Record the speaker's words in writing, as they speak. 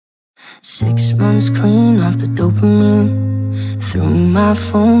6 months clean off the dopamine. Threw my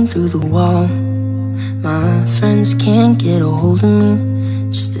phone through the wall. My friends can't get a hold of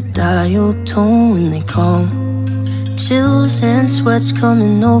me, just a dial tone when they call. Chills and sweats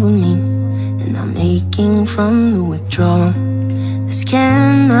coming over me, and I'm aching from the withdrawal. This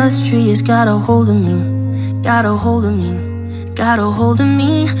chemistry has got a hold of me, got a hold of me, got a hold of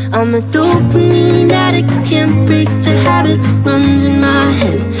me. I'm a dopamine addict, can't break the habit, runs in my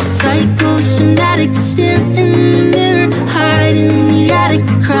head. Psychosomatic, stare in the mirror, hide in the attic,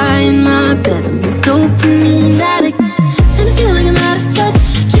 cry in my bed. I'm a dopamine addict, and I feel like I'm out of touch.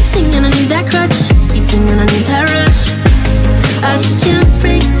 Keep thinking I need that crutch, keep thinking I need that rush. I just can't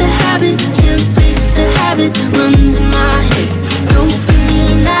break the habit, can't break the habit, runs in my head.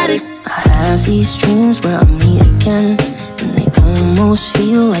 Dopamine addict. I have these dreams where I meet again, and they almost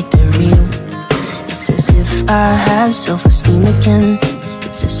feel like they're real. It's as if I have self-esteem again,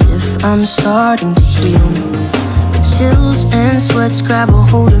 it's as if I'm starting to heal. The chills and sweats grab a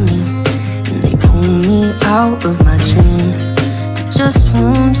hold of me, and they pull me out of my dream. They just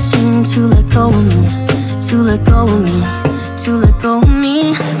won't seem to let go of me, to let go of me, to let go of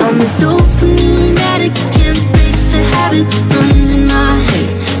me. I'm a dopamine addict, can't break the habit, runs in my head.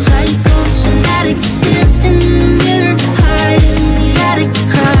 Psychosomatic, stare in the mirror, hide in the attic,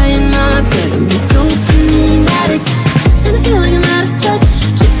 cry in my bed. I'm a dopamine addict, and I feel like I'm out of touch.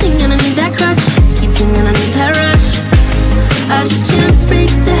 Keep thinking I need that crutch, keep thinking I need that rush. I just can't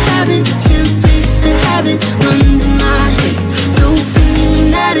break the habit, can't break the habit, runs in my head.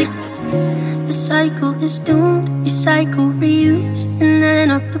 Dopamine addict. The cycle is doomed, recycle, reuse, and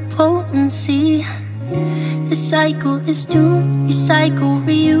then up the potency. The cycle is doomed, recycle,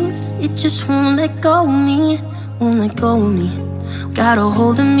 reuse, it just won't let go of me, won't let go of me, got a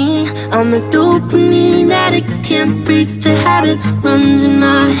hold of me. I'm a dopamine addict, can't break the habit, runs in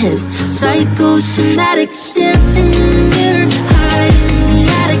my head. Psychosomatic, stare in the mirror,